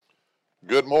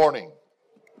Good morning.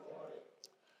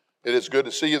 It is good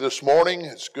to see you this morning.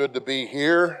 It's good to be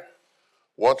here.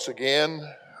 Once again,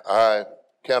 I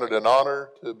count it an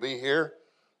honor to be here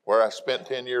where I spent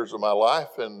 10 years of my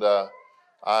life, and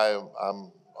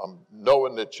I'm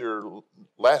knowing that your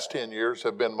last 10 years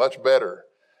have been much better.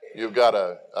 You've got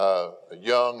a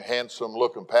young,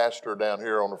 handsome-looking pastor down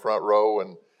here on the front row,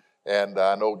 and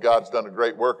I know God's done a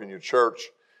great work in your church,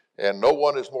 and no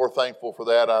one is more thankful for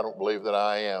that, I don't believe, than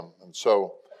I am. And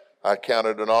so I count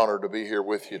it an honor to be here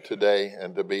with you today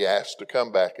and to be asked to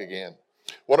come back again.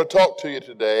 I want to talk to you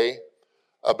today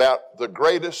about the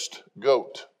greatest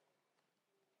goat.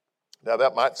 Now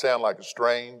that might sound like a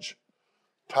strange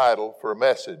title for a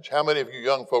message. How many of you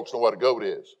young folks know what a goat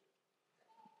is?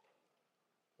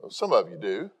 Well, some of you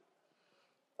do.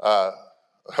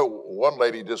 One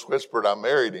lady just whispered, I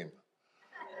married him.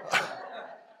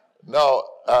 No,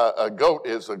 a goat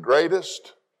is the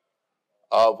greatest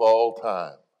of all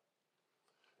time.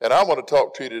 And I want to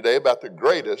talk to you today about the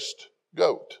greatest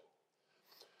goat.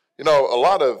 You know, a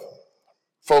lot of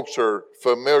folks are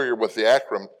familiar with the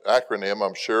acronym,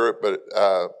 I'm sure, but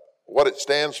what it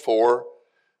stands for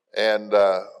and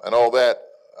all that,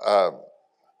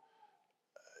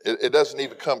 it doesn't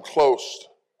even come close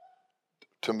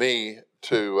to me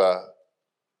to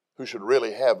who should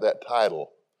really have that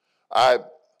title.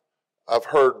 I've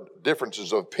heard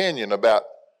differences of opinion about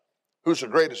who's the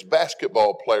greatest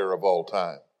basketball player of all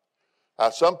time.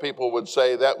 Some people would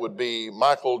say that would be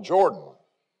Michael Jordan.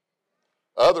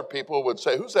 Other people would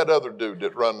say, who's that other dude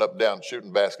that's running up and down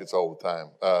shooting baskets all the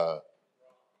time?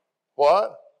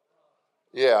 What?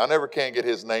 Yeah, I never can get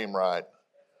his name right.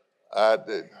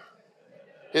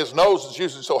 His nose is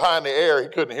usually so high in the air he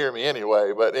couldn't hear me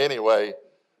anyway. But anyway,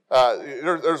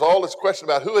 there's all this question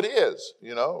about who it is.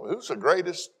 You know, who's the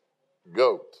greatest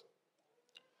goat?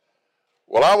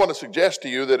 Well, I want to suggest to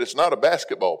you that it's not a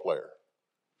basketball player.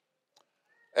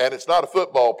 And it's not a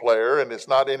football player, and it's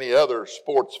not any other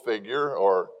sports figure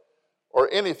or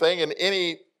anything in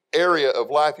any area of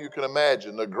life you can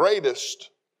imagine. The greatest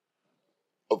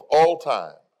of all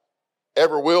time,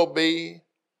 ever will be,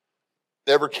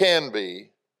 ever can be,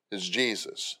 is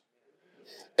Jesus.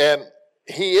 And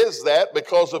he is that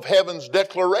because of heaven's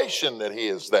declaration that he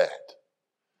is that.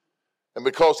 And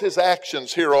because his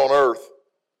actions here on earth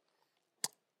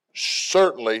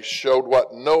certainly showed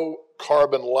what no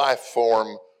carbon life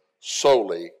form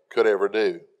solely could ever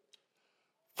do.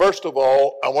 First of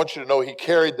all, I want you to know he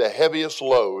carried the heaviest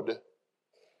load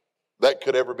that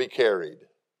could ever be carried.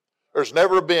 There's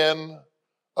never been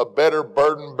a better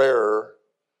burden bearer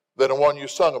than the one you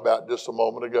sung about just a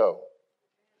moment ago.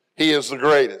 He is the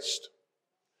greatest.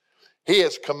 He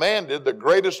has commanded the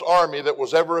greatest army that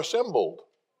was ever assembled.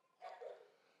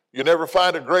 You never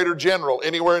find a greater general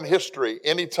anywhere in history,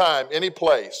 any time, any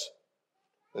place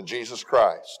than Jesus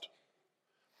Christ.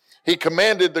 He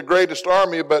commanded the greatest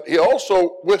army, but he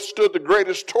also withstood the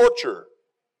greatest torture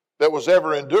that was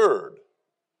ever endured.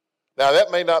 Now, that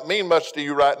may not mean much to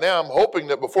you right now. I'm hoping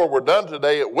that before we're done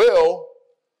today, it will.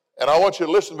 And I want you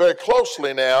to listen very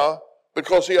closely now,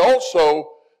 because he also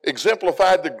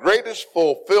exemplified the greatest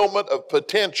fulfillment of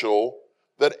potential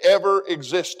that ever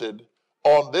existed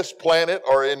on this planet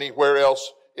or anywhere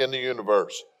else in the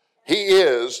universe. He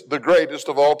is the greatest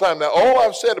of all time. Now, all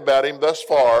I've said about him thus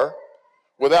far,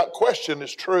 without question,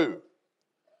 is true.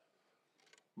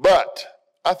 But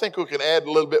I think we can add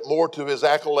a little bit more to his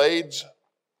accolades.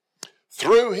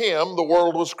 Through him, the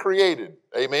world was created.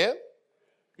 Amen?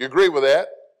 You agree with that?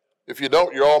 If you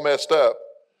don't, you're all messed up.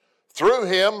 Through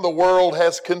him, the world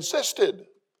has consisted.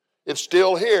 It's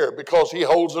still here because he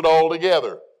holds it all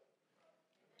together.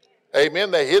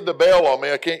 Amen. They hid the bell on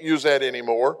me. I can't use that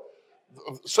anymore.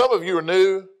 Some of you are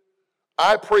new.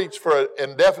 I preach for an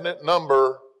indefinite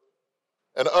number,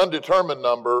 an undetermined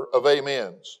number of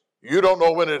amens. You don't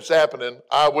know when it's happening.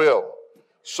 I will.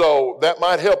 So that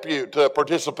might help you to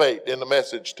participate in the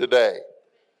message today.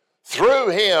 Through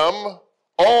him,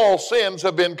 all sins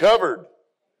have been covered.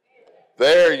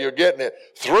 There, you're getting it.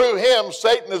 Through him,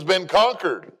 Satan has been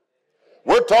conquered.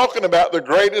 We're talking about the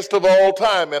greatest of all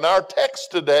time, and our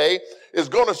text today is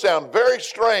going to sound very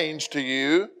strange to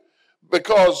you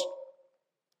because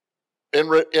in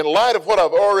light of what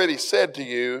I've already said to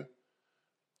you,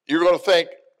 you're going to think,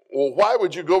 well, why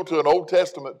would you go to an Old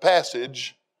Testament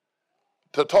passage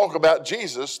to talk about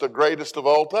Jesus, the greatest of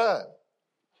all time?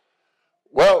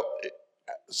 Well,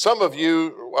 some of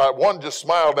you, one just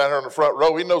smiled down here in the front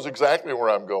row. He knows exactly where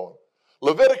I'm going.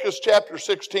 Leviticus chapter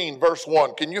 16, verse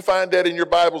 1. Can you find that in your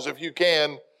Bibles? If you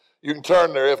can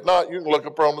turn there. If not, you can look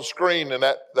up on the screen, and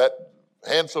that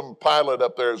handsome pilot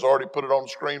up there has already put it on the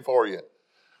screen for you.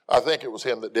 I think it was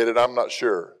him that did it. I'm not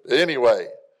sure. Anyway,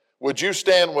 would you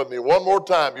stand with me one more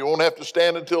time? You won't have to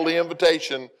stand until the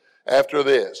invitation after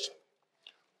this.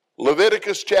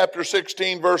 Leviticus chapter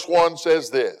 16 verse 1 says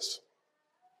this.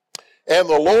 And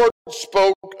the Lord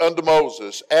spoke unto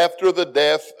Moses after the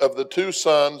death of the two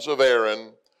sons of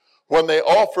Aaron, when they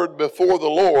offered before the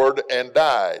Lord and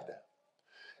died.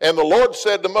 And the Lord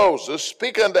said to Moses,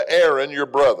 Speak unto Aaron your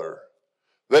brother,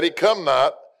 that he come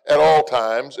not at all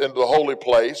times into the holy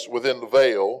place within the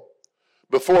veil,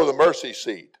 before the mercy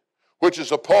seat, which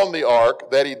is upon the ark,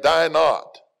 that he die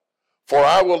not. For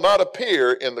I will not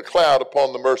appear in the cloud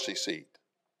upon the mercy seat.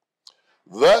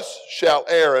 Thus shall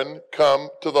Aaron come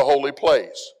to the holy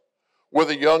place, with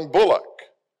a young bullock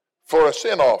for a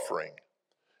sin offering,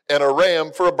 and a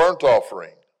ram for a burnt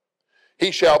offering.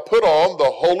 He shall put on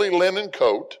the holy linen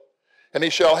coat, and he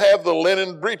shall have the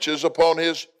linen breeches upon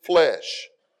his flesh,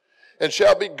 and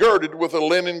shall be girded with a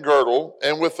linen girdle,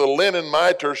 and with the linen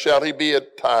mitre shall he be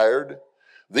attired.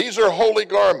 These are holy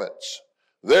garments.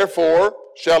 Therefore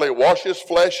shall he wash his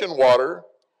flesh in water,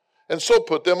 and so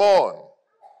put them on.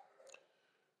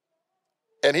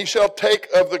 And he shall take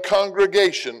of the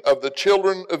congregation of the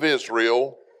children of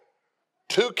Israel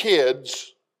 2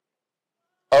 kids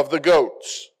of the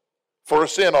goats for a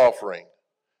sin offering,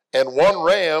 and 1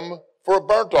 ram for a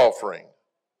burnt offering.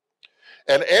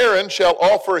 And Aaron shall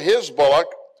offer his bullock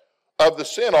of the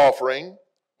sin offering,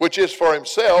 which is for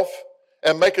himself,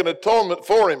 and make an atonement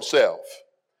for himself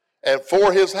and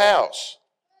for his house.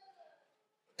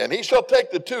 And he shall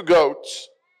take the 2 goats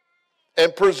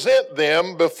and present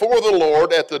them before the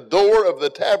Lord at the door of the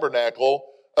tabernacle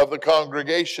of the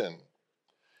congregation.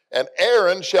 And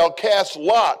Aaron shall cast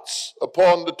lots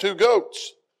upon the 2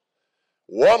 goats,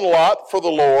 1 lot for the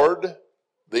Lord,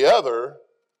 the other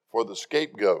for the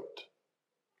scapegoat.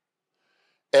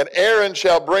 And Aaron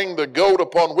shall bring the goat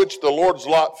upon which the Lord's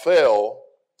lot fell,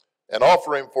 and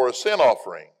offer him for a sin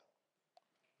offering.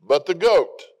 But the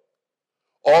goat,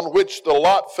 on which the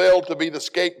lot fell to be the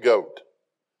scapegoat,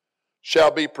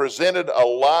 shall be presented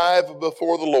alive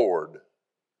before the Lord,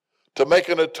 to make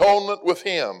an atonement with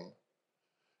him,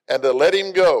 and to let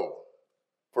him go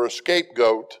for a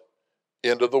scapegoat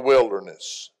into the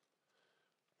wilderness.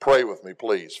 Pray with me,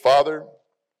 please. Father,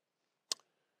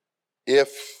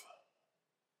 if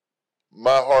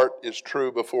my heart is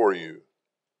true before you,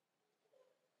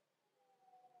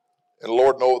 and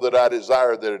Lord, know that I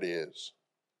desire that it is,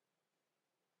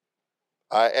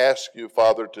 I ask you,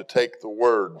 Father, to take the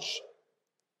words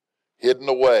hidden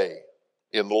away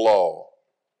in the law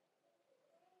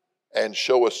and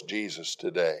show us Jesus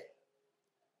today.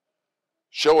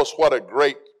 Show us what a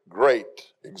great, great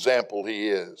example he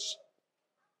is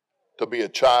to be a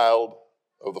child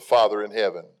of the Father in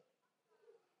heaven.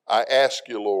 I ask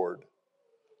you, Lord,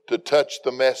 to touch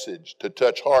the message, to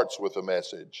touch hearts with the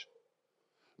message.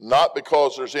 Not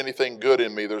because there's anything good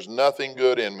in me. There's nothing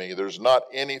good in me. There's not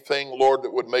anything, Lord,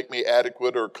 that would make me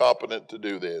adequate or competent to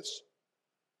do this.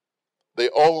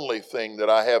 The only thing that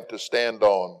I have to stand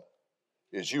on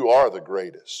is you are the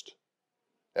greatest.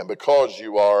 And because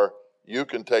you are, you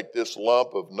can take this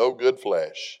lump of no good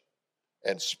flesh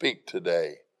and speak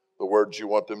today the words you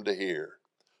want them to hear.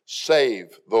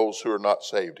 Save those who are not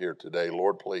saved here today,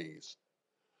 Lord, please.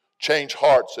 Change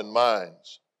hearts and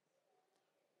minds.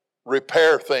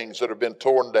 Repair things that have been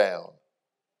torn down.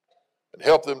 And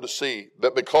help them to see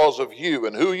that because of you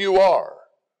and who you are,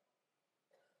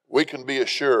 we can be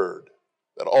assured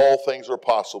that all things are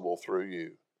possible through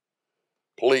you.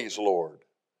 Please, Lord,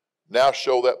 now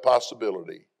show that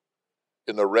possibility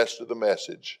in the rest of the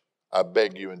message. I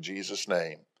beg you in Jesus'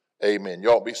 name. Amen.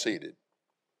 Y'all be seated.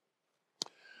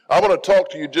 I want to talk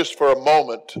to you just for a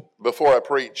moment before I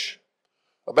preach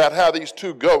about how these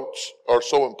 2 goats are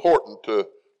so important to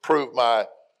prove my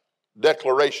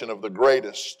declaration of the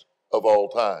greatest of all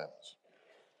times.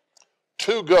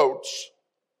 2 goats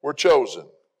were chosen.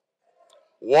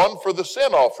 1 for the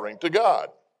sin offering to God.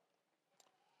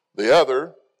 The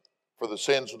other for the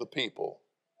sins of the people.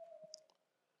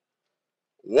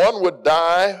 1 would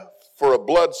die for a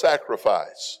blood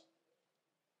sacrifice,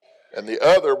 and the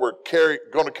other were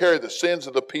going to carry the sins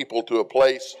of the people to a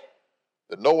place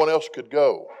that no one else could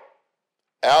go,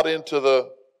 out into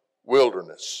the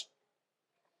wilderness.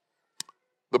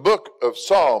 The book of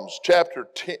Psalms, chapter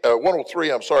 103,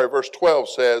 verse 12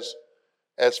 says,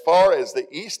 as far as the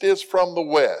east is from the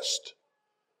west,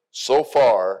 so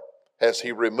far has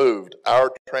he removed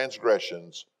our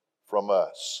transgressions from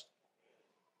us.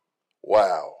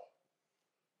 Wow.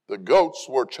 The goats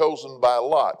were chosen by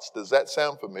lots. Does that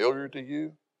sound familiar to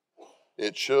you?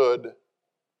 It should.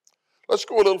 Let's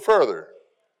go a little further.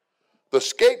 The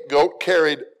scapegoat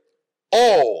carried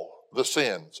all the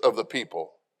sins of the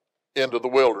people into the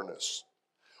wilderness.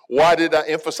 Why did I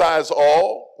emphasize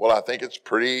all? Well, I think it's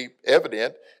pretty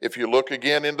evident if you look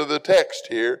again into the text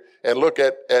here and look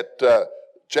at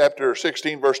chapter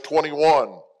 16, verse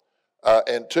 21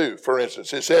 and 2, for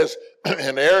instance. It says,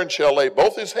 and Aaron shall lay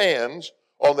both his hands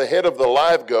on the head of the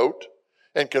live goat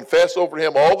and confess over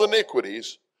him all the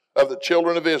iniquities of the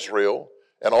children of Israel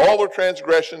and all their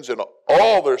transgressions and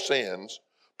all their sins,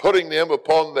 putting them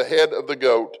upon the head of the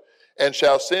goat, and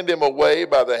shall send him away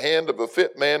by the hand of a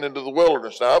fit man into the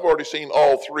wilderness. Now, I've already seen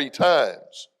all 3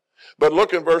 times. But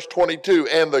look in verse 22.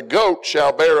 And the goat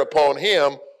shall bear upon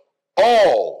him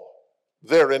all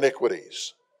their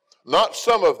iniquities. Not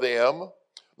some of them,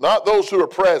 not those who are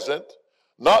present,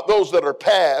 not those that are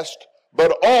past,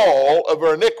 but all of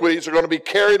our iniquities are going to be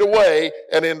carried away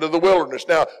and into the wilderness.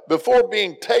 Now, before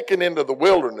being taken into the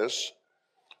wilderness,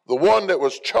 the one that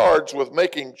was charged with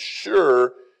making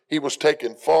sure he was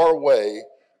taken far away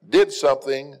did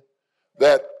something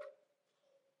that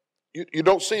you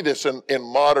don't see this in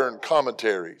modern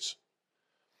commentaries.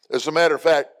 As a matter of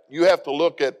fact, you have to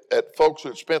look at folks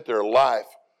that spent their life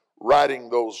writing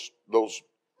those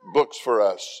books for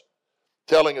us,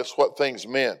 telling us what things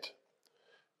meant.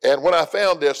 And when I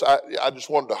found this, I just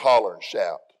wanted to holler and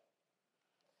shout.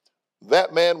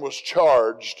 That man was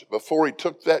charged before he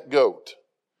took that goat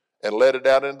and led it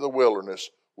out into the wilderness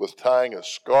with tying a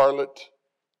scarlet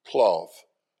cloth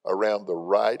around the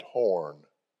right horn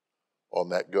on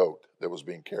that goat that was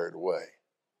being carried away.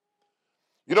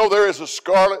 You know, there is a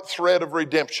scarlet thread of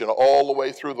redemption all the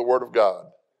way through the Word of God.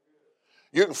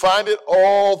 You can find it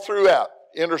all throughout,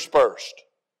 interspersed.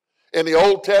 In the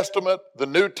Old Testament, the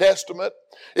New Testament,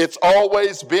 it's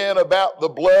always been about the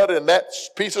blood, and that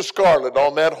piece of scarlet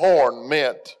on that horn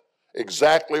meant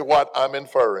exactly what I'm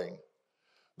inferring.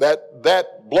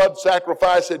 That blood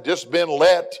sacrifice had just been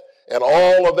let, and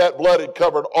all of that blood had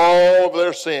covered all of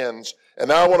their sins. And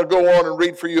now I want to go on and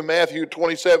read for you Matthew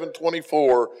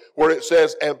 27:24, where it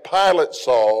says, and Pilate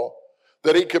saw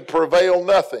that he could prevail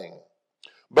nothing,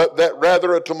 but that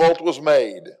rather a tumult was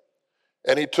made.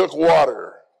 And he took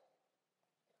water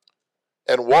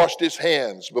and washed his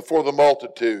hands before the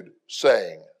multitude,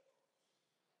 saying,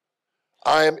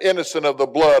 I am innocent of the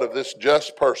blood of this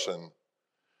just person.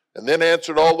 And then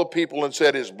answered all the people and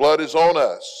said, his blood is on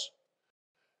us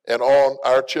and on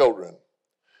our children.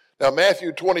 Now,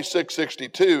 Matthew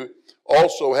 26:62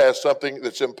 also has something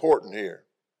that's important here.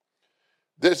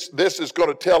 This is going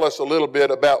to tell us a little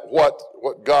bit about what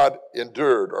God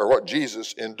endured, or what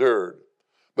Jesus endured.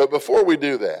 But before we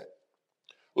do that,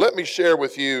 let me share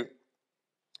with you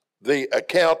the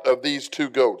account of these 2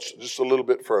 goats just a little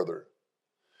bit further.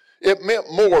 It meant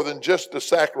more than just the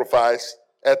sacrifice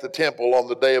at the temple on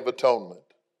the Day of Atonement.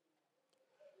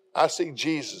 I see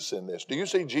Jesus in this. Do you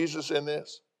see Jesus in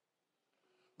this?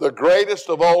 The greatest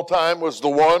of all time was the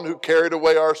one who carried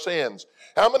away our sins.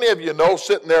 How many of you know,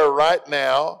 sitting there right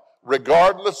now,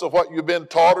 regardless of what you've been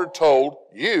taught or told,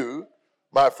 you,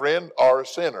 my friend, are a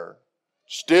sinner,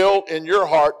 still in your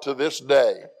heart to this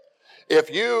day.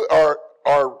 If you are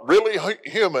really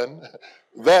human,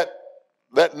 that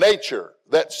nature,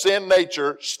 that sin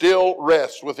nature, still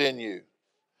rests within you.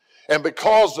 And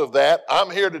because of that,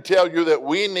 I'm here to tell you that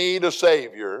we need a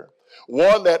Savior,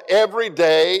 one that every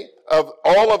day of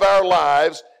all of our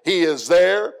lives, He is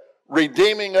there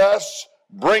redeeming us,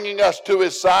 bringing us to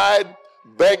His side,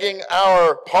 begging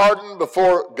our pardon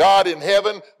before God in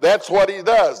heaven. That's what He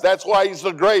does. That's why He's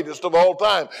the greatest of all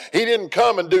time. He didn't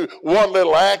come and do one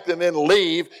little act and then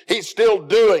leave. He's still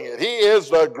doing it. He is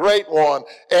the great one.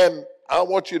 And I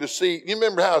want you to see, you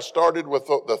remember how I started with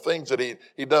the things that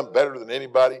he done better than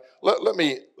anybody? Let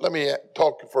me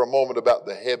talk for a moment about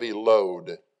the heavy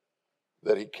load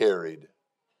that He carried.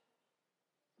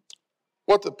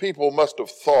 What the people must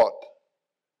have thought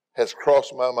has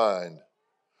crossed my mind.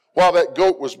 While that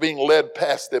goat was being led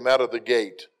past them out of the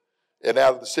gate and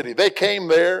out of the city, they came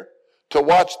there to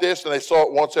watch this, and they saw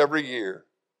it once every year,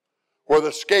 where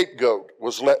the scapegoat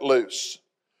was let loose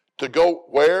to go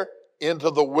where?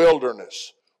 Into the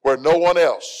wilderness, where no one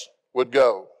else would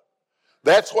go.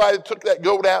 That's why they took that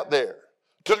goat out there.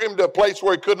 Took him to a place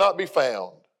where he could not be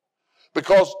found.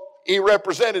 Because he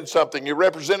represented something. He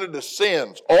represented the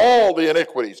sins. All the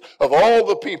iniquities of all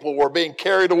the people were being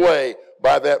carried away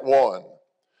by that one.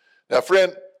 Now,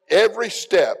 friend, every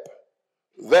step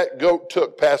that goat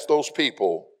took past those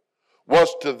people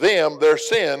was to them their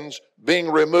sins being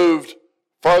removed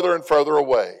further and further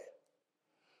away.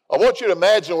 I want you to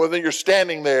imagine when you're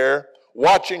standing there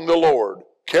watching the Lord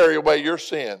carry away your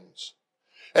sins,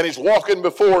 and He's walking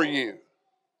before you.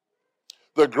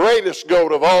 The greatest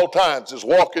goat of all times is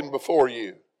walking before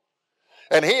you.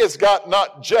 And he has got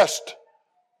not just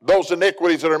those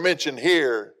iniquities that are mentioned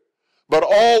here, but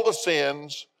all the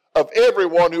sins of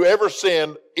everyone who ever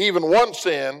sinned, even one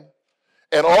sin,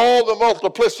 and all the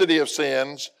multiplicity of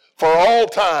sins for all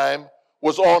time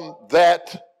was on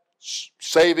that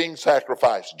saving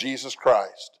sacrifice, Jesus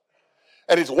Christ.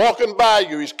 And he's walking by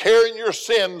you. He's carrying your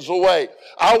sins away.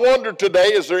 I wonder today,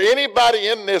 is there anybody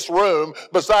in this room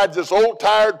besides this old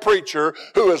tired preacher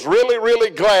who is really, really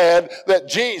glad that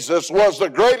Jesus was the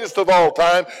greatest of all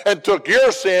time and took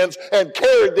your sins and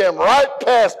carried them right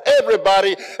past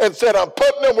everybody and said, I'm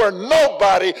putting them where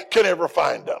nobody can ever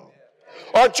find them?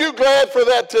 Aren't you glad for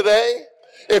that today?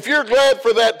 If you're glad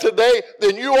for that today,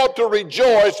 then you ought to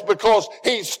rejoice, because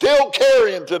he's still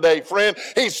carrying today, friend.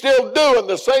 He's still doing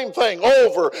the same thing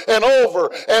over and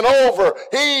over and over.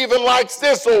 He even likes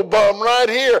this old bum right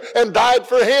here and died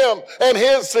for him and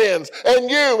his sins and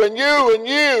you and you and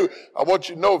you. I want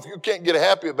you to know, if you can't get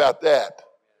happy about that,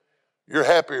 your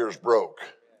happier is broke.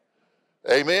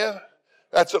 Amen?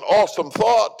 That's an awesome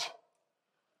thought.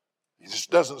 He just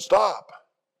doesn't stop.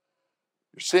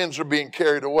 Your sins are being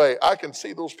carried away. I can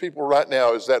see those people right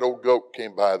now as that old goat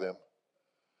came by them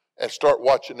and start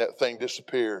watching that thing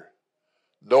disappear,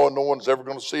 knowing no one's ever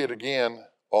going to see it again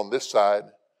on this side.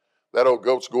 That old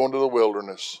goat's going to the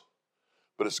wilderness,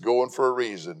 but it's going for a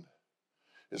reason.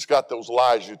 It's got those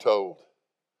lies you told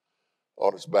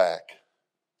on its back.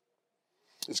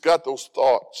 It's got those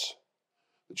thoughts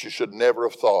that you should never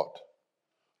have thought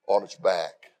on its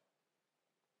back.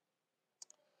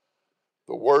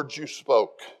 The words you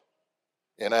spoke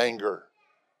in anger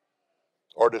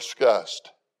or disgust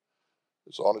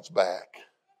is on its back.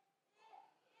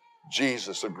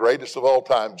 Jesus, the greatest of all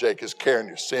time, Jake, is carrying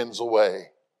your sins away.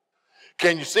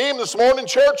 Can you see him this morning,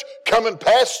 church, coming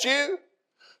past you?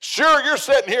 Sure, you're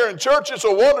sitting here in church. It's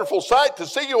a wonderful sight to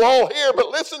see you all here, but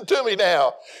listen to me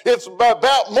now. It's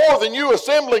about more than you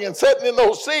assembling and sitting in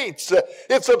those seats.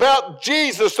 It's about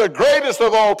Jesus, the greatest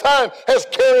of all time, has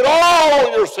carried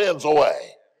all your sins away.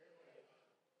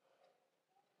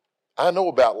 I know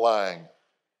about lying.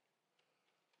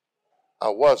 I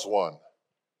was one.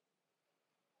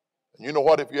 And you know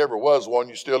what? If you ever was one,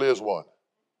 you still is one.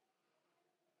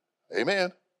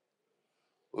 Amen.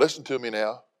 Listen to me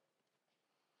now.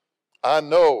 I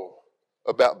know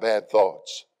about bad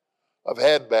thoughts. I've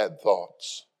had bad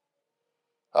thoughts.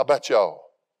 How about y'all?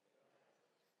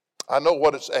 I know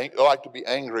what it's like to be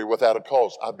angry without a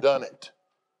cause. I've done it.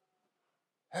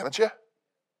 Haven't you?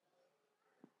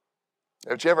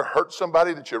 Have you ever hurt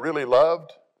somebody that you really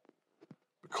loved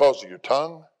because of your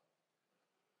tongue?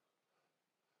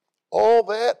 All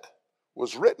that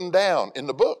was written down in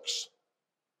the books.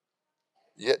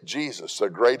 Yet Jesus, the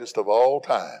greatest of all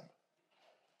time,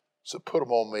 said, put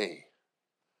them on me.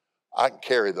 I can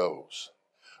carry those.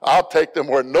 I'll take them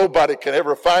where nobody can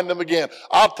ever find them again.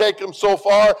 I'll take them so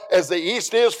far as the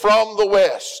east is from the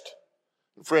west.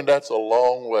 And friend, that's a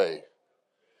long way.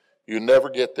 You never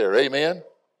get there. Amen?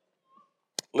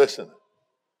 Listen.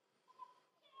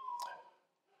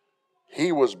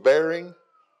 He was bearing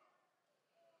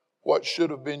what should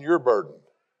have been your burden.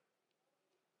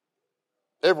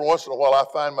 Every once in a while I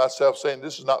find myself saying,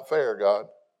 this is not fair, God.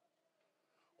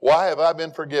 Why have I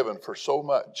been forgiven for so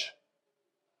much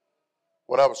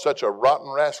when I was such a rotten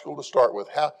rascal to start with?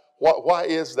 Why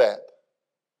is that?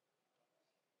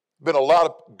 Been a lot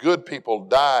of good people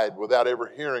died without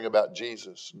ever hearing about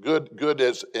Jesus. Good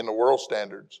as in the world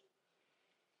standards.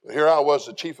 But here I was,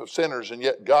 the chief of sinners, and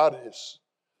yet God has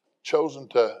chosen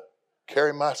to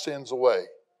carry my sins away.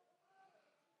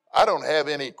 I don't have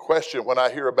any question when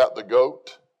I hear about the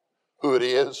goat, who it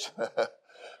is.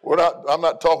 I'm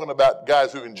not talking about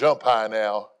guys who can jump high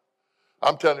now.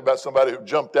 I'm telling you about somebody who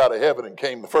jumped out of heaven and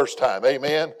came the first time.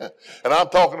 Amen? And I'm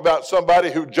talking about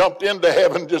somebody who jumped into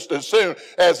heaven just as soon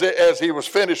as he was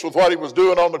finished with what he was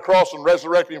doing on the cross and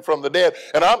resurrecting from the dead.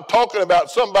 And I'm talking about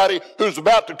somebody who's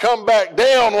about to come back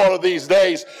down one of these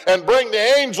days and bring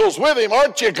the angels with him.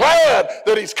 Aren't you glad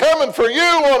that he's coming for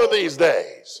you one of these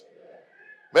days?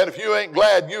 Man, if you ain't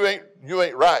glad, you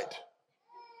ain't right.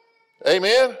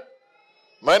 Amen?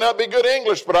 May not be good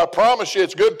English, but I promise you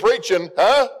it's good preaching,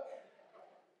 huh?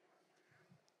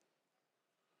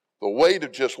 The weight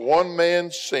of just one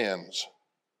man's sins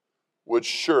would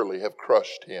surely have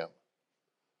crushed him.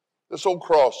 This old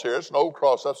cross here, it's an old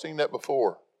cross. I've seen that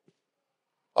before.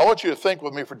 I want you to think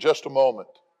with me for just a moment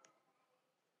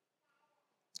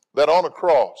that on a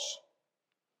cross,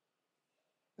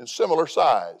 in similar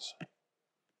size,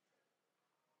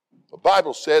 the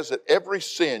Bible says that every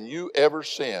sin you ever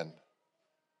sinned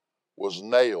was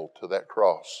nailed to that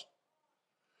cross.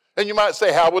 And you might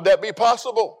say, how would that be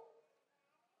possible?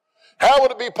 How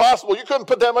would it be possible? You couldn't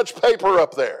put that much paper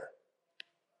up there.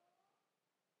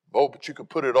 Oh, but you could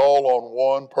put it all on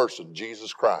one person,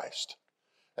 Jesus Christ,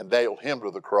 and nail him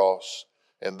to the cross,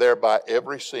 and thereby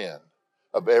every sin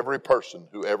of every person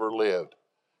who ever lived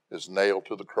is nailed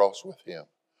to the cross with him.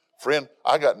 Friend,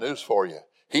 I got news for you.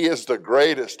 He is the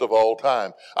greatest of all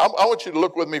time. I want you to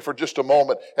look with me for just a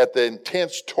moment at the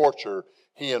intense torture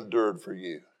he endured for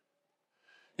you.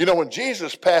 You know, when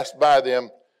Jesus passed by them,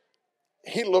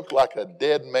 he looked like a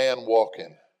dead man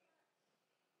walking.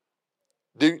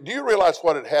 Do you realize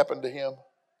what had happened to him?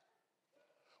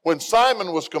 When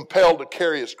Simon was compelled to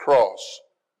carry his cross,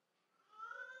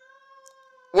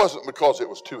 it wasn't because it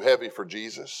was too heavy for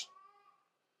Jesus.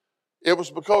 It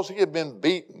was because he had been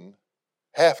beaten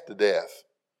half to death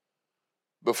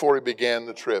before he began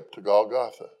the trip to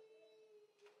Golgotha.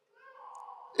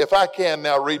 If I can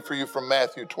now read for you from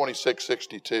Matthew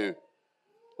 26:62,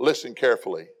 listen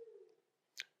carefully.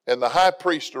 And the high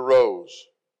priest arose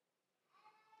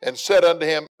and said unto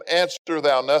him, Answer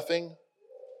thou nothing?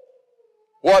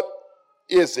 What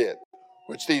is it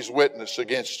which these witness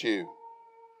against you?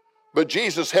 But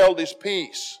Jesus held his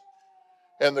peace.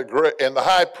 And the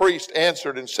high priest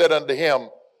answered and said unto him,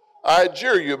 I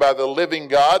adjure you by the living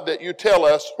God that you tell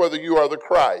us whether you are the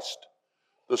Christ,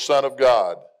 the Son of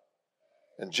God.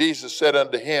 And Jesus said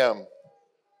unto him,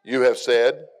 You have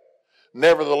said.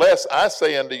 Nevertheless, I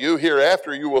say unto you,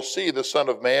 hereafter you will see the Son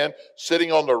of Man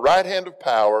sitting on the right hand of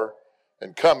power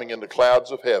and coming in the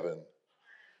clouds of heaven.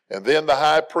 And then the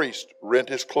high priest rent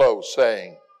his clothes,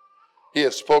 saying, He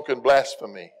has spoken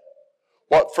blasphemy.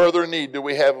 What further need do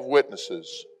we have of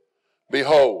witnesses?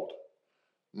 Behold,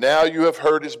 now you have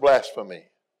heard his blasphemy.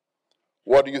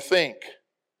 What do you think?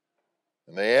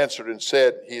 And they answered and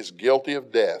said, He is guilty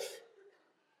of death.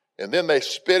 And then they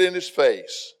spit in his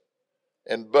face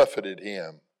and buffeted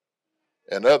him.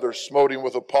 And others smote him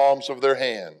with the palms of their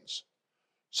hands,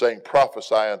 saying,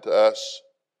 Prophesy unto us,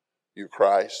 you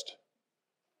Christ.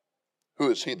 Who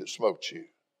is he that smote you?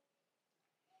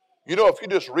 You know, if you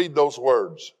just read those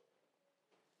words,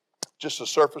 just a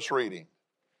surface reading,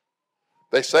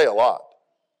 they say a lot.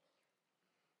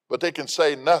 But they can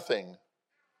say nothing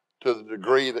to the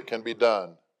degree that can be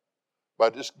done by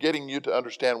just getting you to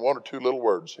understand one or two little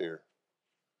words here.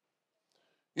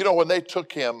 You know, when they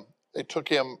took him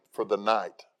for the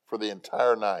night, for the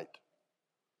entire night.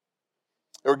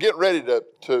 They were getting ready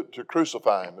to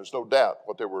crucify him. There's no doubt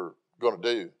what they were going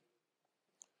to do.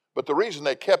 But the reason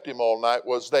they kept him all night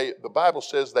was the Bible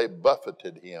says they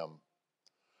buffeted him.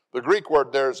 The Greek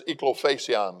word there is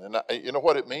eklophasion. And you know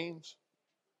what it means?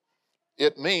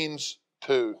 It means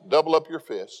to double up your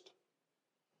fist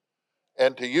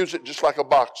and to use it just like a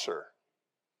boxer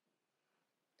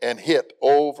and hit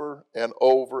over and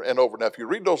over and over. Now, if you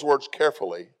read those words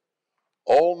carefully,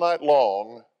 all night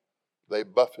long, they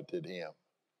buffeted him.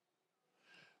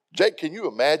 Jake, can you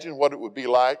imagine what it would be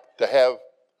like to have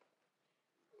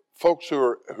folks who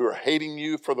are hating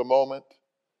you for the moment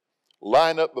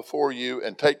line up before you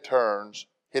and take turns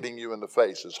hitting you in the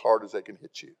face as hard as they can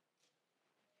hit you?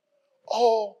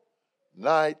 All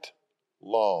night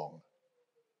long,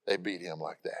 they beat him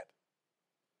like that.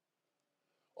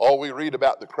 All we read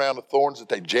about the crown of thorns that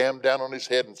they jammed down on his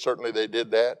head, and certainly they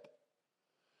did that.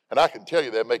 And I can tell you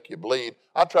they make you bleed.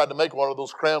 I tried to make one of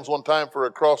those crowns one time for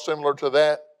a cross similar to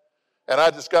that, and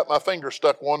I just got my finger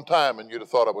stuck one time, and you'd have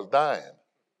thought I was dying.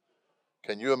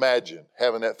 Can you imagine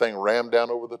having that thing rammed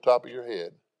down over the top of your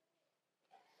head?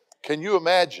 Can you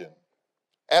imagine,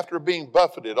 after being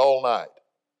buffeted all night,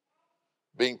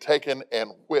 being taken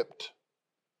and whipped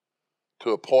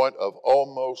to a point of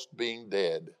almost being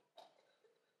dead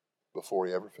before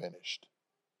he ever finished?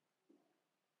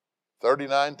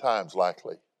 39 times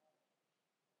likely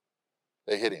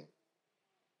they hit him.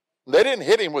 They didn't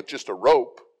hit him with just a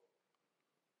rope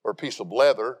or a piece of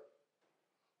leather,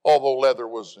 although leather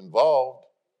was involved.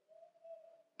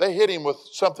 They hit him with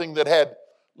something that had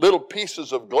little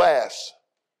pieces of glass,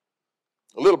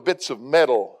 little bits of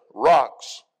metal,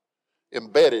 rocks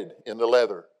embedded in the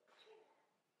leather.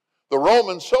 The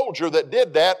Roman soldier that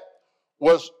did that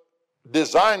was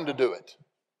designed to do it.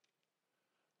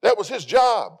 That was his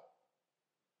job.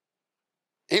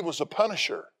 He was a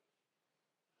punisher.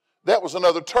 That was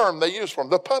another term they used for him,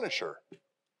 the punisher.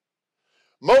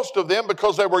 Most of them,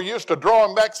 because they were used to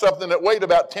drawing back something that weighed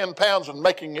about 10 pounds and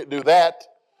making it do that,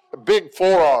 big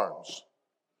forearms,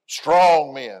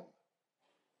 strong men.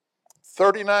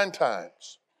 39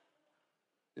 times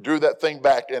he drew that thing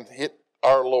back and hit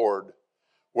our Lord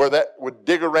where that would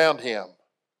dig around him.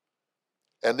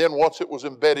 And then once it was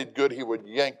embedded good, he would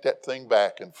yank that thing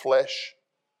back and flesh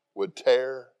would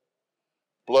tear,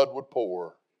 blood would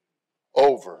pour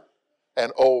over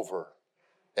and over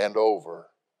and over.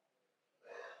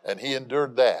 And he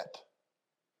endured that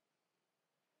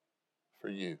for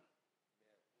you.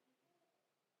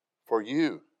 For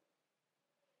you.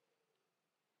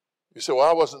 You say, well,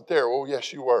 I wasn't there. Oh,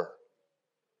 yes, you were.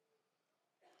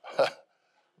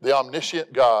 The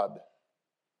omniscient God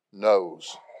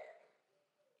knows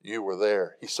you were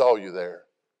there. He saw you there.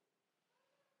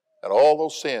 And all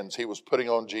those sins he was putting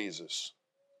on Jesus,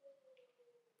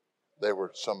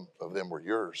 some of them were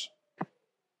yours.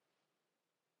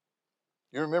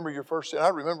 You remember your first sin? I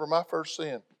remember my first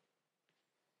sin.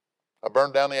 I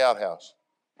burned down the outhouse.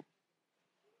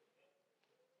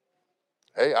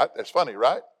 Hey, it's funny,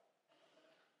 right?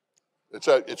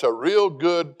 It's a real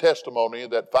good testimony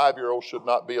that 5-year-olds should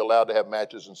not be allowed to have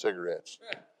matches and cigarettes.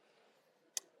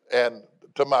 And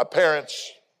to my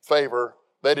parents' favor,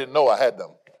 they didn't know I had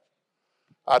them.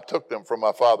 I took them from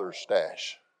my father's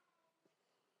stash.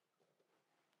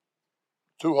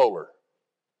 2-holer.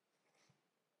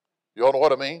 You all know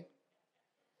what I mean?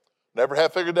 Never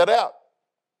have figured that out.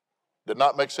 Did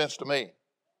not make sense to me.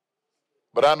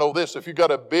 But I know this, if you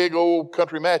got a big old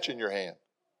country match in your hand,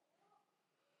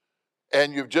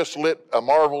 and you've just lit a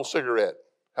Marlboro cigarette.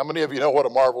 How many of you know what a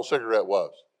Marlboro cigarette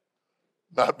was?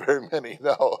 Not very many,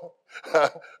 no.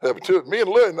 Me and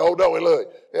Louie, no, don't we, Louie?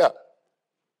 Yeah.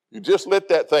 You just lit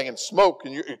that thing and smoke,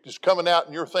 and you're just coming out,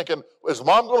 and you're thinking, is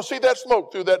Mom going to see that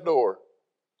smoke through that door?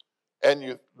 And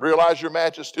you realize your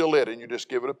match is still lit, and you just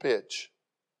give it a pitch.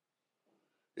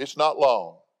 It's not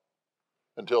long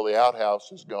until the outhouse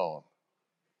is gone,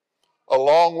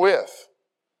 along with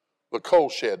the coal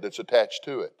shed that's attached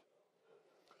to it.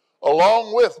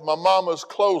 Along with my mama's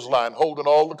clothesline holding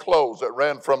all the clothes that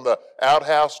ran from the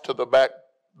outhouse to the back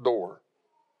door.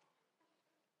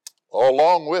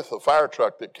 Along with the fire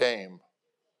truck that came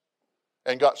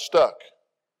and got stuck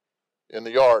in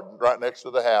the yard right next to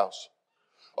the house.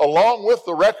 Along with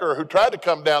the wrecker who tried to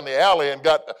come down the alley and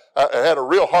had a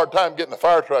real hard time getting the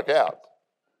fire truck out.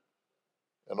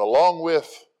 And along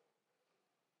with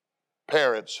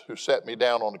parents who sat me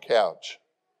down on the couch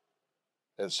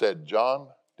and said, John,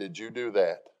 did you do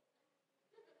that?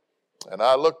 And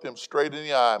I looked him straight in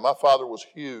the eye. My father was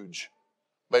huge.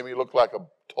 Made me look like a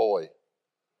toy.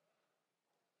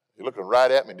 He looking right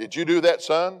at me. Did you do that,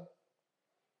 son?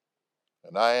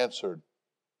 And I answered,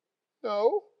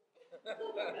 no.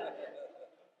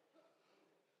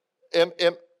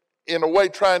 In a way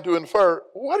trying to infer,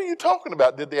 what are you talking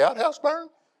about? Did the outhouse burn?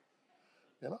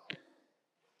 You know?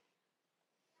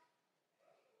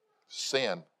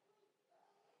 Sin.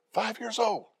 5 years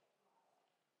old.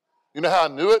 You know how I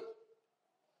knew it?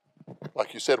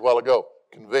 Like you said a while ago,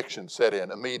 conviction set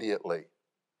in immediately.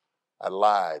 I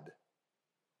lied.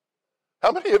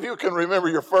 How many of you can remember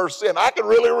your first sin? I can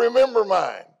really remember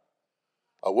mine.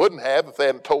 I wouldn't have if they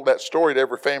hadn't told that story to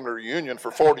every family reunion for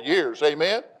 40 years.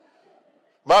 Amen?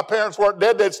 My parents weren't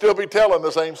dead, they'd still be telling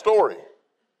the same story.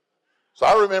 So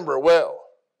I remember it well.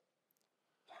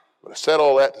 But I said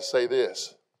all that to say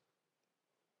this.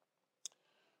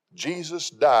 Jesus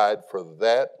died for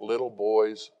that little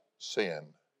boy's sin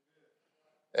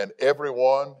and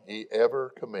everyone he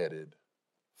ever committed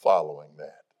following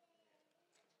that.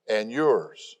 And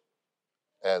yours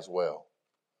as well.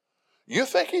 You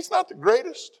think he's not the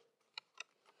greatest?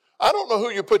 I don't know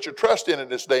who you put your trust in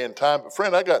this day and time, but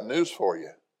friend, I got news for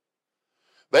you.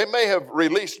 They may have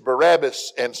released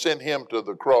Barabbas and sent him to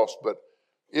the cross, but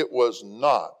it was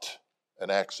not an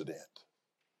accident.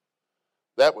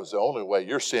 That was the only way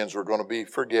your sins were going to be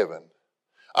forgiven.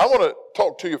 I want to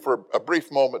talk to you for a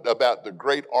brief moment about the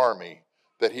great army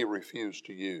that he refused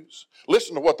to use.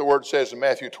 Listen to what the word says in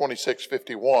Matthew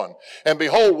 26:51. And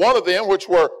behold, one of them which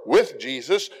were with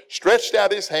Jesus stretched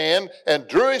out his hand and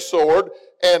drew his sword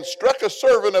and struck a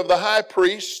servant of the high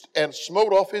priest and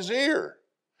smote off his ear.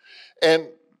 And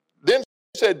then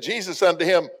said Jesus unto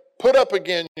him, put up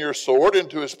again your sword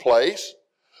into his place,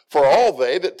 for all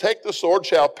they that take the sword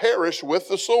shall perish with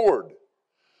the sword.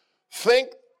 Think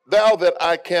thou that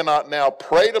I cannot now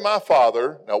pray to my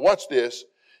Father, now watch this,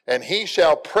 and he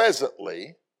shall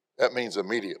presently, that means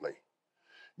immediately,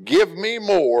 give me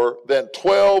more than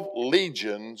 12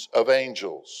 legions of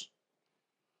angels.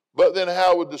 But then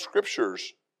how would the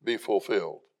scriptures be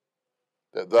fulfilled?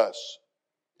 That thus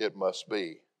it must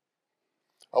be.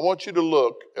 I want you to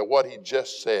look at what he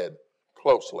just said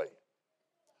closely.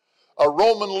 A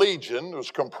Roman legion was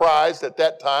comprised at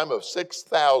that time of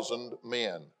 6,000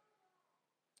 men.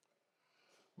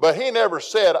 But he never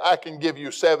said, I can give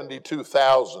you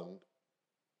 72,000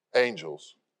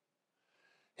 angels.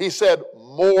 He said,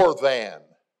 more than.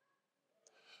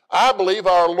 I believe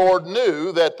our Lord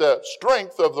knew that the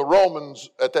strength of the Romans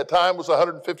at that time was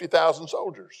 150,000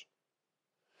 soldiers.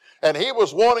 And he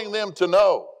was wanting them to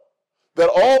know that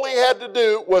all he had to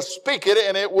do was speak it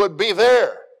and it would be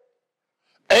there.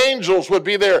 Angels would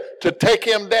be there to take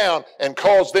him down and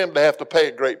cause them to have to pay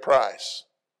a great price.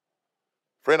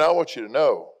 Friend, I want you to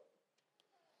know,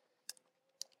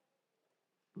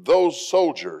 those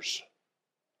soldiers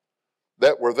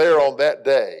that were there on that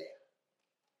day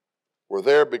were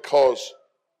there because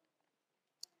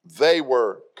they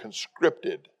were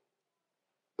conscripted.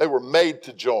 They were made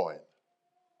to join.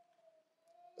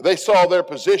 They saw their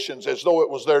positions as though it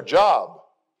was their job.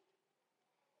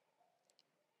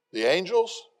 The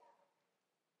angels,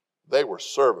 they were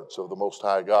servants of the Most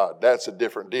High God. That's a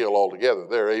different deal altogether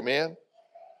there, amen?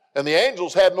 And the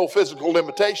angels had no physical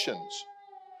limitations.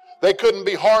 They couldn't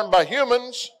be harmed by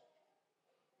humans,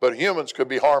 but humans could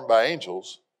be harmed by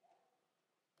angels.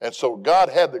 And so God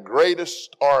had the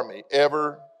greatest army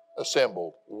ever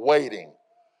assembled, waiting.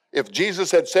 If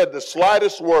Jesus had said the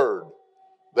slightest word,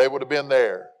 they would have been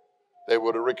there. They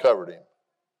would have recovered him.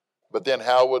 But then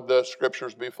how would the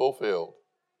scriptures be fulfilled?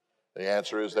 The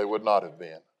answer is they would not have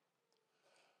been.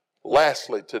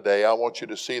 Lastly today, I want you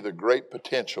to see the great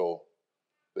potential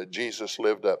that Jesus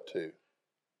lived up to.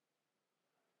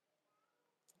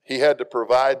 He had to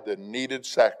provide the needed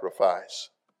sacrifice.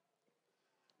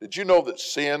 Did you know that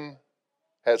sin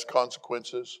has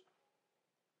consequences?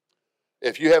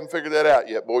 If you haven't figured that out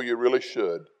yet, boy, you really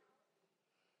should.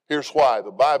 Here's why.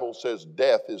 The Bible says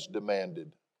death is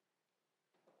demanded.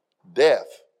 Death.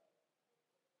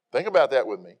 Think about that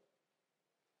with me.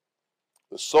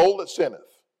 The soul that sinneth,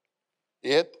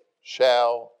 it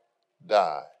shall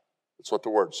die. That's what the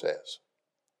word says.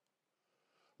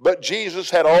 But Jesus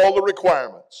had all the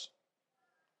requirements.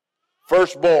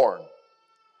 Firstborn,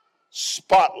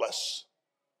 spotless,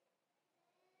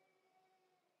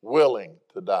 willing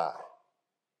to die.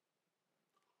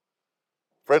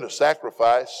 Friend, a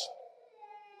sacrifice,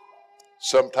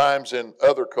 sometimes in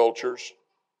other cultures,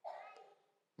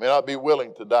 may not be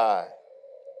willing to die.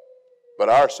 But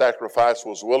our sacrifice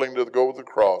was willing to go to the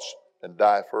cross and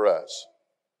die for us.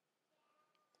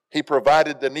 He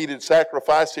provided the needed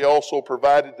sacrifice. He also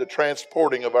provided the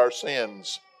transporting of our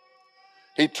sins.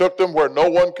 He took them where no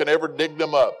one can ever dig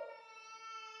them up.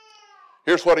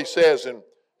 Here's what he says in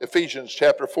Ephesians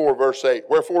chapter 4, verse 8.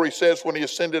 Wherefore he says, when he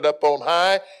ascended up on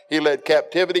high, he led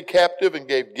captivity captive and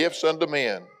gave gifts unto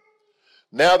men.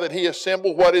 Now that he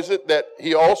assembled, what is it? That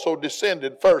he also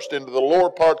descended first into the lower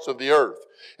parts of the earth.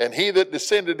 And he that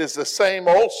descended is the same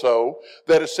also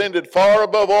that ascended far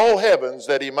above all heavens,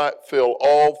 that he might fill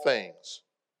all things.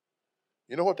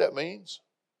 You know what that means?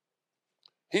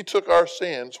 He took our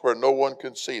sins where no one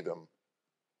can see them.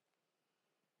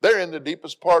 They're in the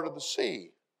deepest part of the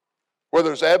sea, where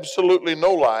there's absolutely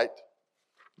no light,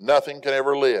 nothing can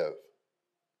ever live.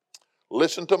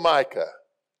 Listen to Micah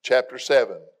chapter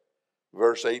 7,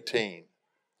 verse 18.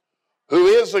 Who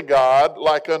is a God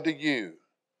like unto you,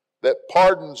 that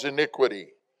pardons iniquity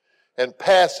and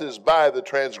passes by the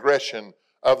transgression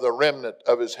of the remnant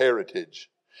of his heritage?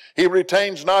 He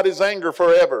retains not his anger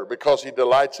forever, because he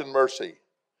delights in mercy.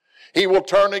 He will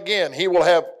turn again. He will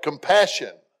have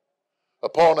compassion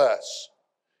upon us.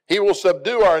 He will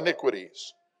subdue our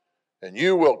iniquities, and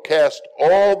you will cast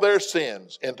all their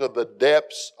sins into the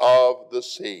depths of the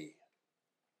sea.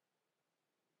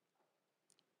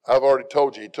 I've already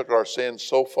told you he took our sins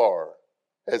so far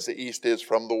as the east is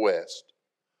from the west.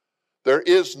 There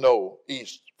is no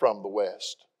east from the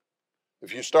west.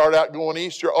 If you start out going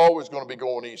east, you're always going to be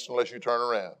going east unless you turn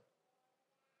around.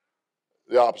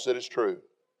 The opposite is true.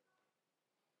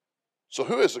 So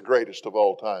who is the greatest of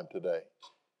all time today?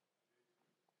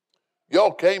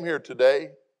 Y'all came here today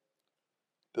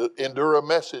to endure a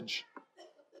message.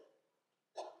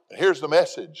 And here's the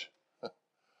message.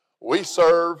 We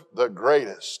serve the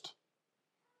greatest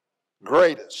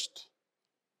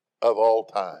of all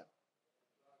time.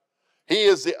 He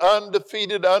is the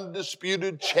undefeated,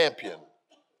 undisputed champion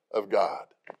of God.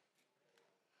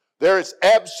 There is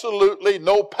absolutely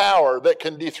no power that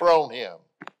can dethrone him.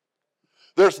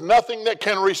 There's nothing that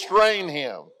can restrain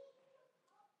him.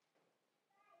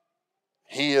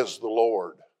 He is the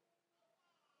Lord.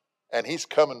 And he's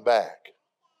coming back.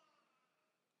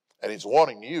 And he's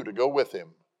wanting you to go with him.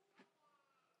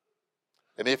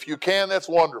 And if you can, that's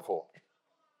wonderful.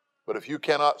 But if you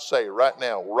cannot say right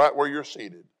now, right where you're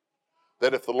seated,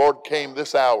 that if the Lord came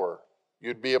this hour,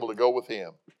 you'd be able to go with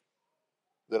him,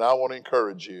 then I want to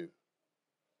encourage you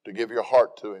to give your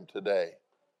heart to him today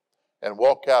and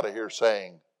walk out of here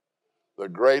saying, the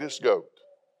greatest goat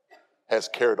has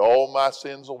carried all my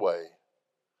sins away.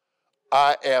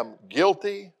 I am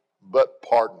guilty but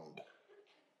pardoned.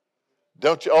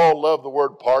 Don't you all love the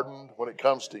word pardoned when it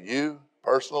comes to you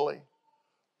personally?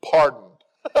 Pardoned.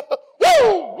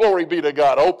 Woo! Glory be to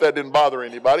God. I hope that didn't bother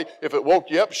anybody. If it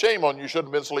woke you up, shame on you. You shouldn't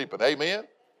have been sleeping. Amen?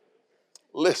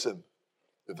 Listen,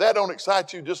 if that don't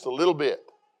excite you just a little bit,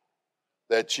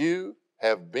 that you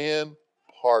have been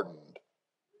pardoned,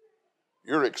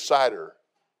 your exciter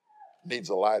needs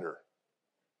a lighter.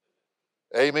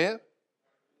 Amen?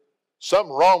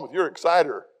 Something wrong with your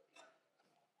exciter.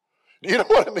 Do you know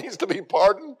what it means to be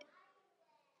pardoned?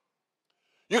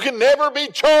 You can never be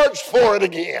charged for it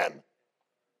again.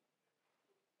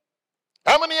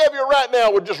 How many of you right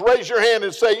now would just raise your hand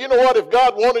and say, you know what, if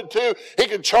God wanted to, he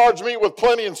could charge me with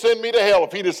plenty and send me to hell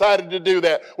if he decided to do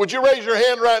that? Would you raise your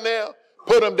hand right now?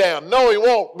 Put them down. No, he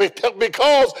won't,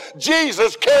 because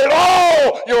Jesus carried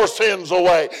all your sins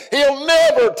away. He'll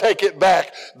never take it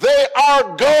back. They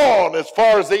are gone as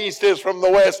far as the east is from the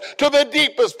west to the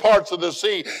deepest parts of the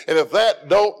sea. And if that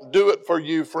don't do it for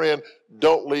you, friend,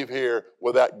 don't leave here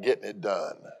without getting it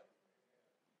done.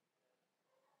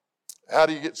 How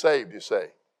do you get saved, you say?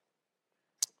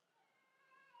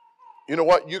 You know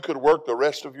what? You could work the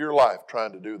rest of your life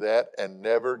trying to do that and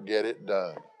never get it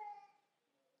done.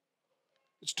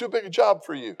 It's too big a job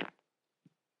for you.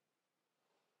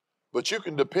 But you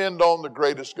can depend on the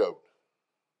greatest goat.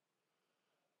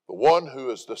 The one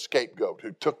who is the scapegoat,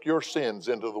 who took your sins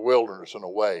into the wilderness and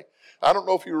away. I don't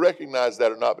know if you recognize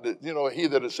that or not, but you know, he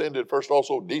that ascended first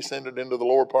also descended into the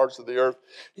lower parts of the earth.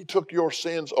 He took your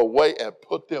sins away and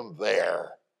put them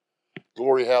there.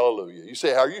 Glory, hallelujah. You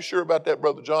say, are you sure about that,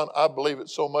 Brother John? I believe it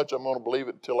so much I'm going to believe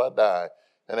it until I die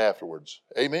and afterwards.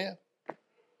 Amen?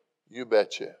 You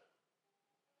betcha.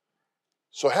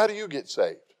 So how do you get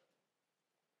saved?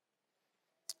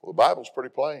 Well, the Bible's pretty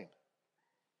plain.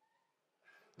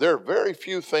 There are very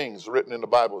few things written in the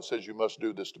Bible that says you must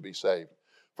do this to be saved.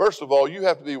 First of all, you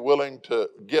have to be willing to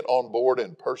get on board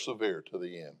and persevere to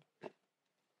the end.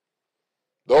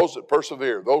 Those that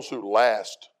persevere, those who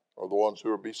last, are the ones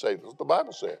who will be saved. That's what the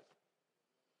Bible said.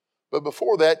 But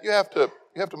before that, you have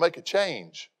to make a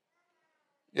change.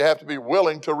 You have to be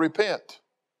willing to repent.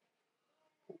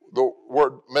 The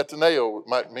word metaneo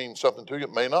might mean something to you,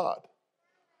 it may not.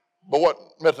 But what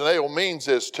metaneo means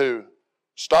is to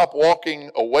stop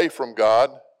walking away from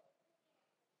God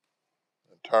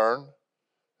and turn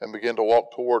and begin to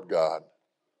walk toward God.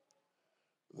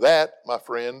 That, my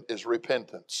friend, is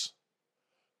repentance.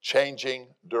 Changing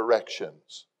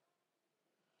directions.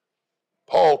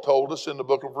 Paul told us in the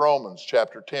book of Romans,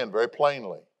 chapter 10, very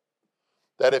plainly,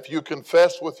 that if you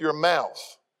confess with your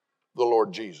mouth the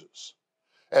Lord Jesus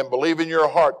and believe in your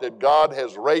heart that God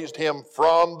has raised him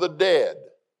from the dead,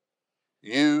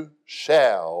 you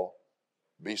shall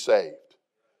be saved.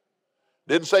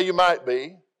 Didn't say you might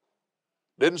be.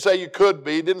 Didn't say you could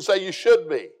be. Didn't say you should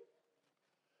be.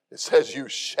 It says you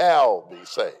shall be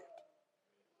saved.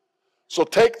 So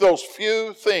take those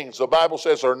few things the Bible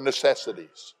says are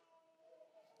necessities.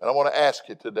 And I want to ask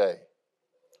you today,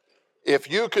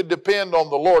 if you could depend on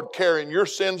the Lord carrying your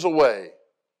sins away,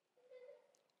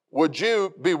 would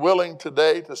you be willing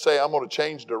today to say, I'm going to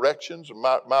change directions and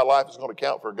my life is going to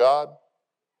count for God?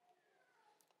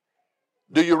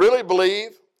 Do you really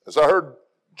believe, as I heard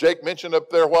Jake mention up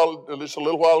there just a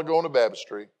little while ago in the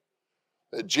baptistry,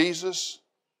 that Jesus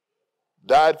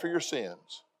died for your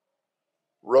sins,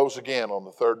 rose again on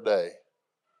the third day?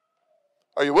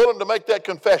 Are you willing to make that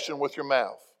confession with your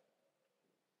mouth?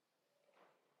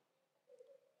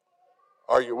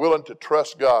 Are you willing to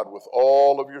trust God with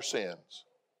all of your sins?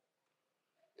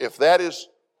 If that is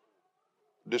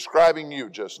describing you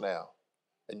just now,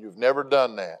 and you've never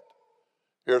done that,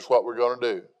 here's what we're going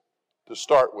to do. To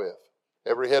start with,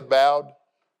 every head bowed,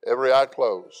 every eye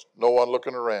closed, no one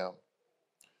looking around.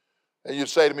 And you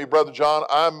say to me, Brother John,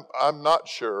 I'm not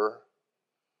sure.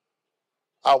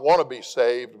 I want to be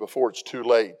saved before it's too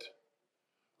late.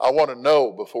 I want to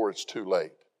know before it's too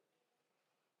late.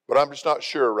 But I'm just not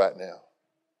sure right now.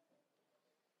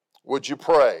 Would you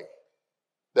pray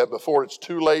that before it's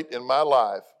too late in my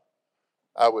life,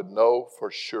 I would know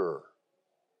for sure?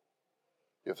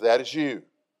 If that is you,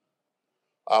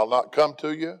 I'll not come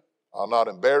to you. I'll not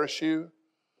embarrass you.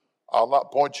 I'll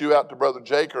not point you out to Brother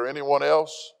Jake or anyone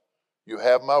else. You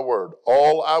have my word.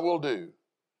 All I will do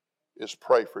is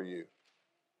pray for you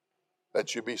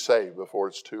that you be saved before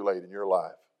it's too late in your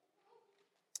life.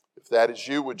 If that is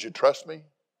you, would you trust me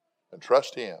and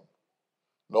trust him?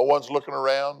 No one's looking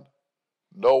around.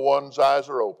 No one's eyes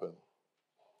are open.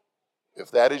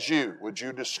 If that is you, would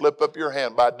you just slip up your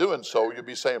hand? By doing so, you'll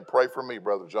be saying, pray for me,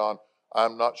 Brother John.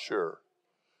 I'm not sure.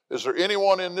 Is there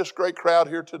anyone in this great crowd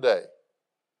here today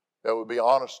that would be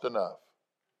honest enough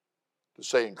to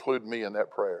say, include me in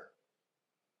that prayer?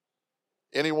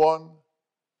 Anyone?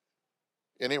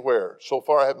 Anywhere? So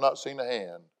far I have not seen a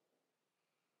hand.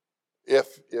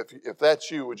 If that's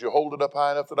you, would you hold it up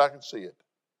high enough that I can see it?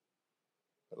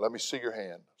 Let me see your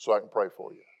hand so I can pray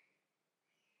for you.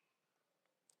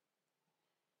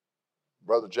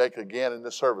 Brother Jake, again in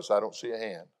this service, I don't see a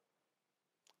hand.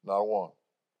 Not a one.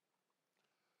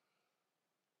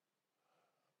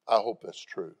 I hope that's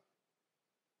true.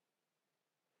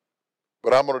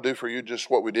 But I'm going to do for you just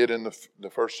what we did in the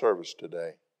first service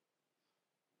today.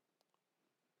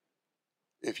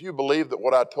 If you believe that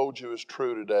what I told you is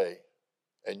true today,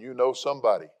 and you know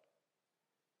somebody,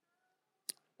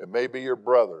 it may be your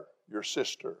brother, your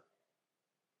sister,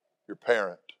 your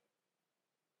parent,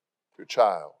 your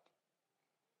child,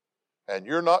 and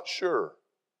you're not sure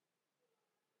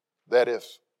that if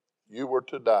you were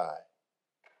to die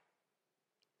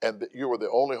and that you were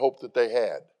the only hope that they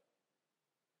had,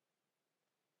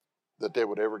 that they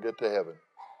would ever get to heaven.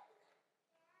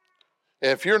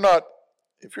 And if you're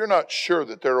not sure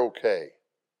that they're okay,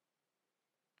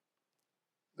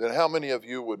 then how many of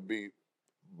you would be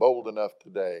bold enough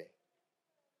today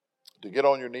to get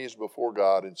on your knees before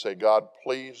God and say, God,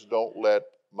 please don't let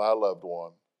my loved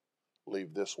one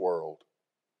leave this world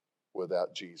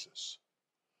without Jesus,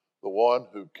 the one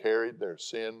who carried their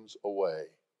sins away.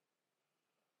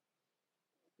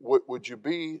 Would you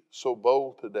be so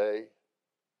bold today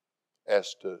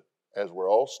as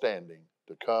we're all standing,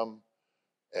 to come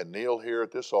and kneel here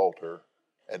at this altar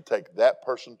and take that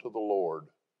person to the Lord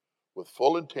with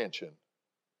full intention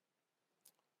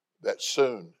that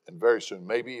soon, and very soon,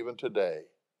 maybe even today,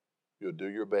 you'll do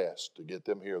your best to get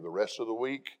them here the rest of the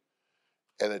week,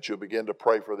 and that you'll begin to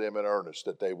pray for them in earnest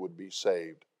that they would be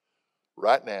saved.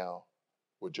 Right now,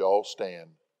 would you all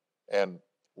stand and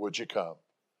would you come?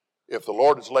 If the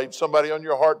Lord has laid somebody on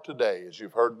your heart today, as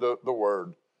you've heard the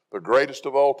word, the greatest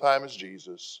of all time is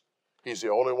Jesus. He's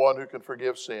the only one who can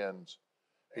forgive sins.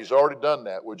 He's already done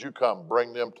that. Would you come,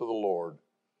 bring them to the Lord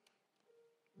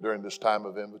during this time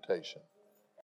of invitation?